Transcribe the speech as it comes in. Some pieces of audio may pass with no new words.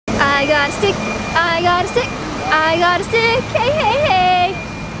I got a stick, I got a stick, I got a stick, hey, hey, hey.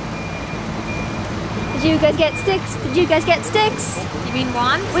 Did you guys get sticks? Did you guys get sticks? You mean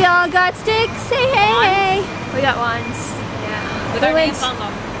wands? We all got sticks, hey, hey, hey. We got wands. Yeah, with our names on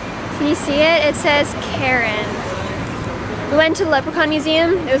them. Can you see it? It says Karen. We went to the Leprechaun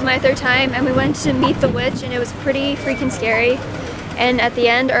Museum, it was my 3rd time, and we went to meet the witch, and it was pretty freaking scary. And at the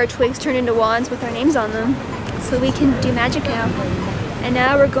end, our twigs turned into wands with our names on them. So we can do magic now. And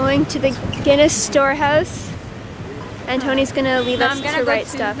now we're going to the Guinness Storehouse, and Tony's gonna leave us to write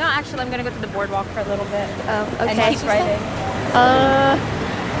stuff. No, actually, I'm gonna go to the boardwalk for a little bit. Oh, okay. And keep writing.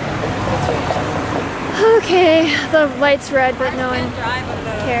 Okay, the light's red, but no one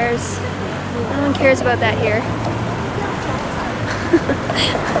cares. No one cares about that here.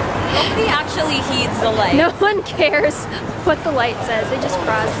 Nobody actually heeds the light. No one cares what the light says, they just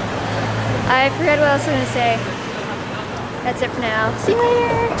cross. I forget what else I'm gonna say. That's it for now. See you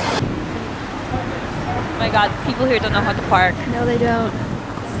later! Oh my god, people here don't know how to park. No, they don't.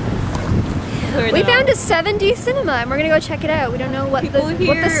 We found a 7D cinema and we're gonna go check it out. We don't know what the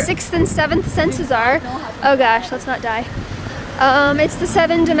 6th and 7th senses are. Oh gosh, let's not die. It's the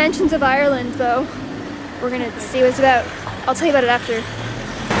 7 Dimensions of Ireland though. We're gonna see what it's about. I'll tell you about it after.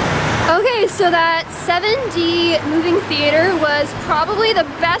 Okay, so that 7D moving theater was probably the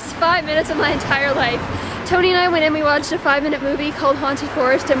best 5 minutes of my entire life. Tony and I went in, we watched a 5-minute movie called Haunted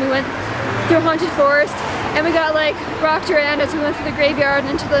Forest, and we went through Haunted Forest, and we got like rocked around as we went through the graveyard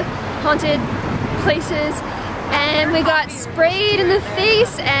and into the haunted places, and we got sprayed in the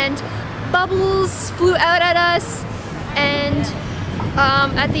face, and bubbles flew out at us, and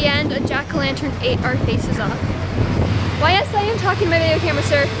at the end, a jack-o'-lantern ate our faces off. Why, yes, I am talking to my video camera,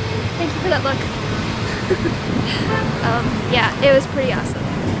 sir. Thank you for that look. Yeah, it was pretty awesome.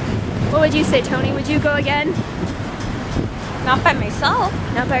 What would you say, Tony? Would you go again? Not by myself.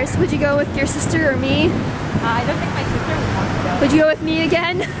 Not by yourself. Would you go with your sister or me? I don't think my sister would want to go. Would you go with me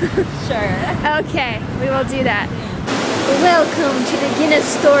again? Sure. Okay, we will do that. Welcome to the Guinness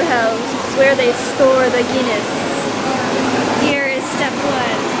Storehouse. It's where they store the Guinness. Here is step 1.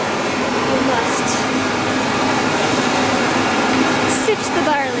 You must sift the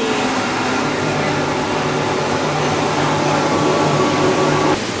barley.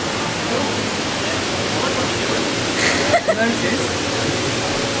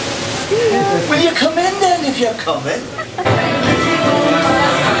 Will you come in then if you're coming?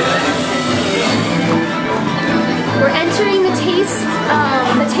 We're entering the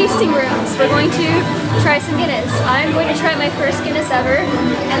tasting rooms. We're going to try some Guinness. I'm going to try my first Guinness ever,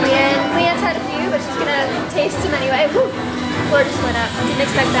 and Leanne's had a few, but she's gonna taste them anyway. Woo! Floor just went up. Didn't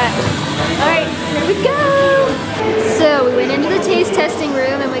expect that. Alright, here we go! So we went into the taste testing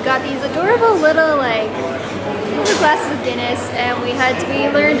room and we got these adorable little glasses of Guinness, and we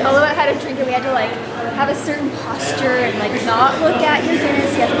learned all about how to drink it. We had to have a certain posture and not look at your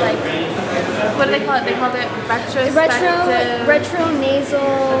Guinness. You had to what do they call it? They call it retro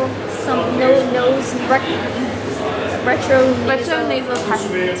nasal nasal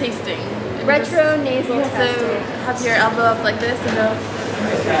tasting. Retro nasal testing. So have your elbow up like this and go.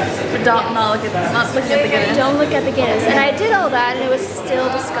 But not looking at the Guinness. Don't look at the Guinness. And I did all that and it was still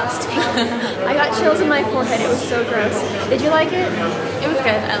disgusting. I got chills in my forehead. It was so gross. Did you like it? It was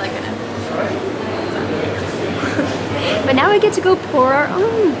good. I like it. But now we get to go pour our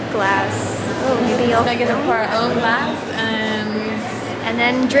own glass. Oh, maybe I'll get to pour our own glass and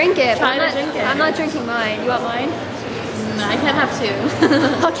then drink it. Try to drink it. I'm not drinking mine. You want mine? No, I can't have 2.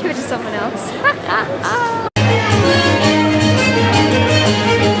 I'll give it to someone else.